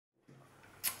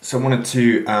So I wanted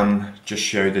to just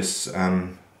show this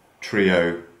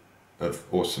trio of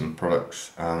awesome products.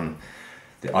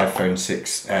 The iPhone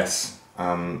 6s.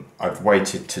 I've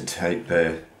waited to take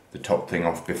the top thing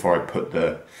off before I put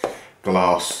the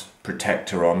glass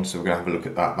protector on, so we're going to have a look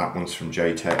at that. That one's from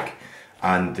Jetech,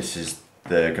 and this is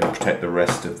going to protect the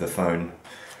rest of the phone.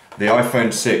 The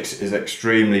iPhone 6 is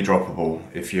extremely droppable.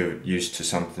 If you're used to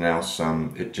something else,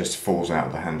 it just falls out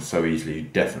of the hand so easily. You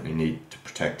definitely need to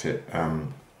protect it,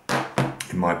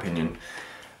 in my opinion.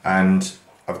 And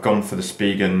I've gone for the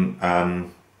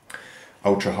Spigen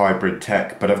Ultra Hybrid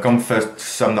Tech, but I've gone for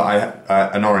some that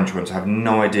an orange one, so I have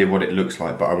no idea what it looks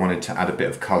like, but I wanted to add a bit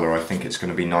of colour. I think it's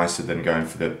going to be nicer than going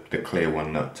for the clear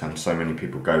one that so many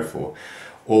people go for.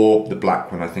 Or the black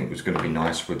one I think was going to be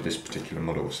nice with this particular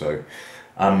model. So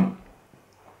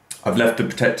I've left the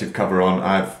protective cover on.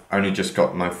 I've only just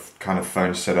got my kind of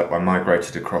phone set up. I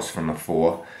migrated across from a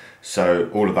 4, so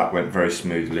all of that went very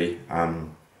smoothly.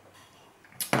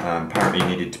 Apparently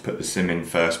needed to put the SIM in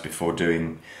first before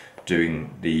doing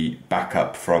the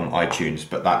backup from iTunes,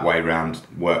 but that way round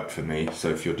worked for me, so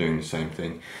if you're doing the same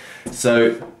thing.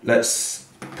 So let's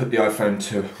put the iPhone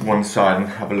to one side and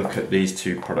have a look at these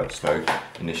two products though.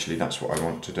 Initially that's what I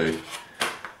want to do.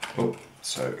 Oh,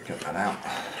 so get that out.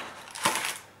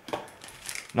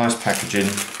 Nice packaging.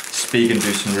 Spigen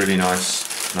do some really nice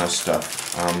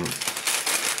stuff.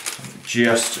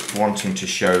 Just wanting to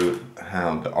show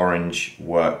how the orange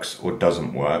works or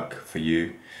doesn't work for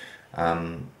you.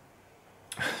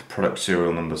 Product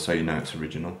serial number so you know it's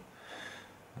original.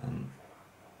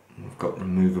 We've got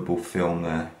removable film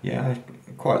there. Yeah, I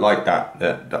quite like that,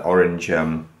 the orange.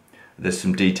 There's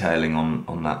some detailing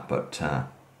on that, but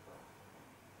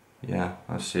yeah,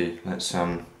 I see. Let's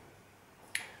have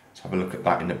a look at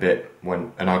that in a bit,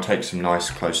 and I'll take some nice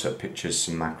close-up pictures,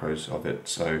 some macros of it,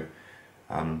 so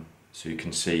so you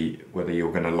can see whether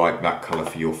you're going to like that colour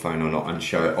for your phone or not, and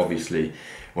show it obviously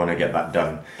when I get that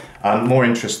done. More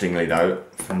interestingly though,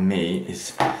 for me,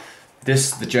 is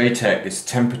this, the Jetech is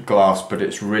tempered glass, but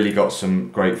it's really got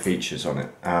some great features on it.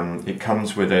 It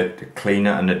comes with a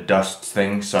cleaner and a dust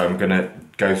thing, so I'm going to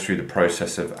go through the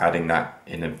process of adding that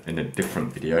in a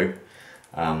different video.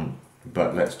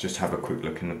 But let's just have a quick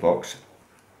look in the box,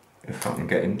 if I can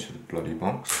get into the bloody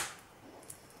box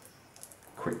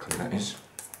quickly, that is.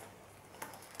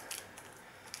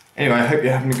 Anyway, I hope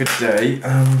you're having a good day.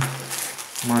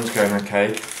 Mine's going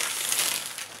okay.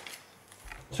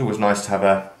 It's always nice to have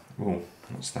a, oh,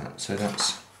 what's that? So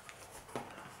that's a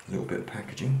little bit of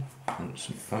packaging and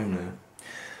some foam there.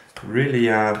 Really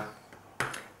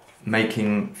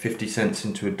making 50 cents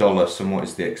into a dollar. So what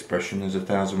is the expression? There's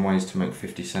 1,000 ways to make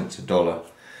 50 cents a dollar.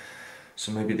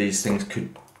 So maybe these things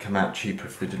could come out cheaper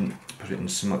if they didn't put it in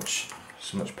so much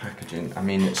packaging. I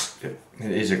mean, it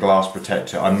is a glass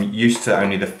protector. I'm used to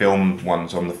only the film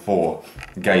ones on the 4.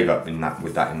 Gave up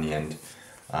with that in the end.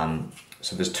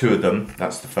 So there's 2 of them.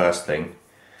 That's the first thing.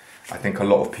 I think a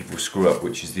lot of people screw up,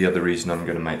 which is the other reason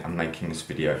I'm making this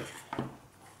video.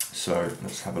 So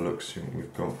let's have a look, see what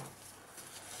we've got.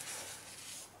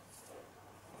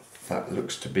 That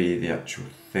looks to be the actual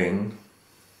thing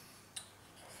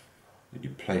that you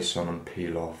place on and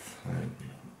peel off.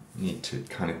 You need to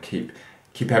kind of keep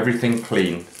everything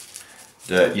clean.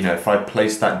 You know, if I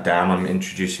place that down, I'm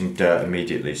introducing dirt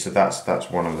immediately. So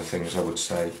that's one of the things I would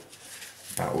say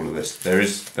about all of this. There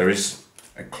is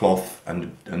a cloth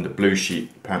and the blue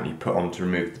sheet apparently put on to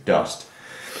remove the dust.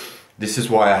 This is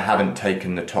why I haven't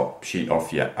taken the top sheet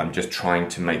off yet. I'm just trying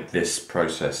to make this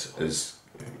process as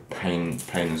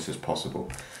painless as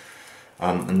possible.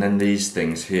 And then these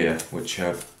things here, which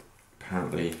are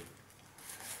apparently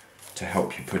to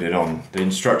help you put it on. The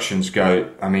instructions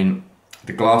go, I mean,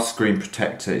 the glass screen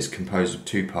protector is composed of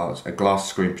 2 parts, a glass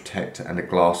screen protector and a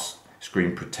glass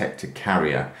screen protector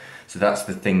carrier. So that's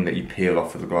the thing that you peel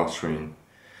off of the glass screen.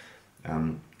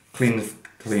 Clean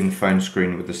the phone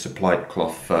screen with the supplied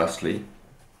cloth firstly.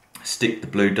 Stick the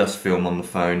blue dust film on the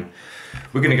phone.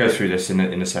 We're going to go through this in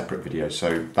a separate video,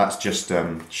 so that's just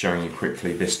showing you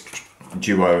quickly this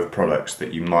duo of products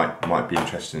that you might be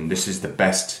interested in. This is the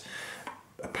best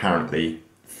apparently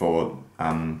for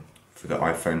the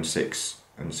iPhone 6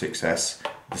 and 6s.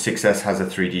 The 6s has a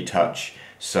 3D touch,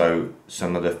 so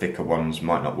some of the thicker ones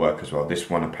might not work as well. This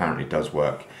one apparently does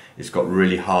work. It's got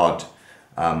really hard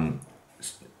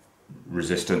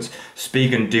resistance.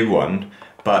 Spigen do one,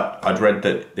 but I'd read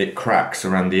that it cracks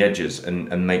around the edges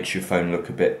and makes your phone look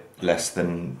a bit less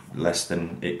than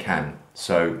it can.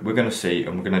 So we're going to see,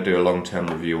 and we're going to do a long-term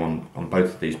review on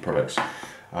both of these products.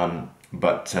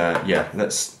 Yeah,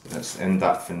 let's end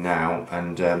that for now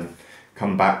and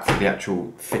come back for the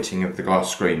actual fitting of the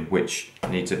glass screen, which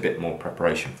needs a bit more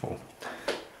preparation for.